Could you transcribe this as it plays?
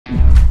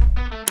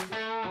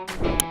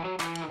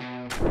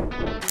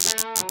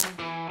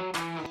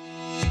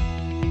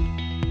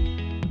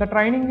The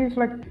training is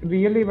like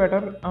really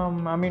better.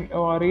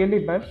 Really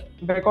best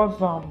because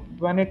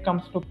when it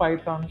comes to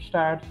Python,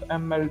 stats,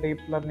 ML, deep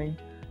learning,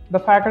 the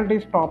faculty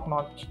is top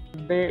notch.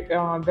 They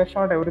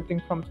start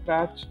everything from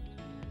scratch.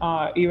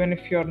 Even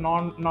if you're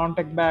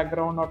non-tech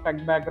background or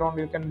tech background,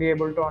 you can be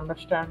able to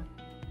understand.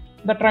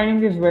 The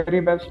training is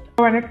very best.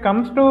 When it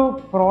comes to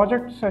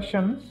project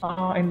sessions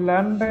in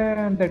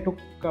Learnbay, they took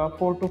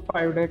 4 to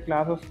 5 day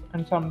classes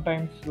and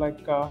sometimes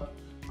like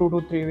 2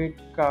 to 3 week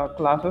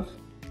classes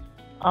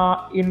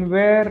in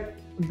where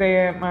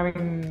they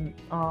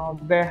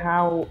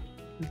have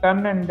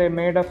done and they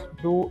made us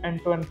do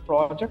end-to-end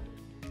project.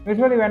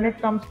 Usually, when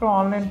it comes to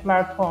online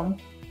platforms,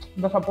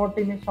 the support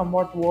team is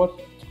somewhat worse.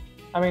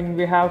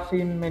 We have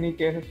seen many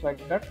cases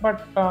like that,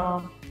 but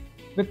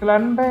with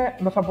Learnbay,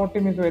 the support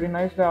team is very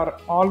nice. They are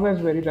always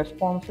very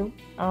responsive.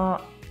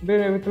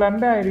 With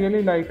Learnbay, I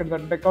really like it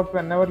that because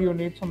whenever you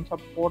need some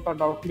support or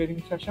doubt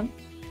clearing session,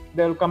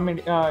 they will come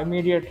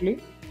immediately.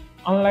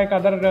 Unlike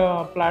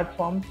other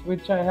platforms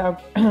which I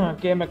have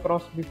came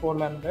across before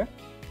Learnbay.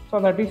 So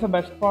that is the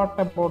best part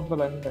about the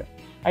Learnbay.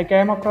 I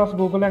came across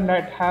Google and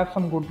it has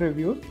some good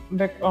reviews.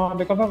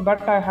 Because of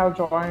that, I have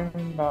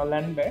joined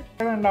Learnbay.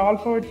 And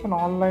also it's an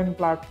online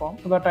platform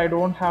so that I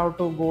don't have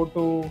to go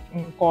to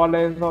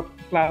college or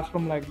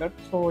classroom like that.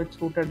 So it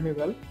suited me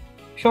well.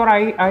 Sure,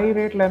 I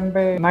rate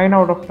Learnbay 9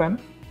 out of 10.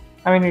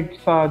 It's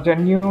a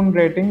genuine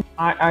rating.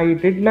 I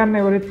did learn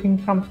everything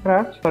from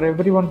scratch for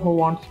everyone who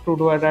wants to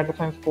do a data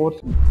science course.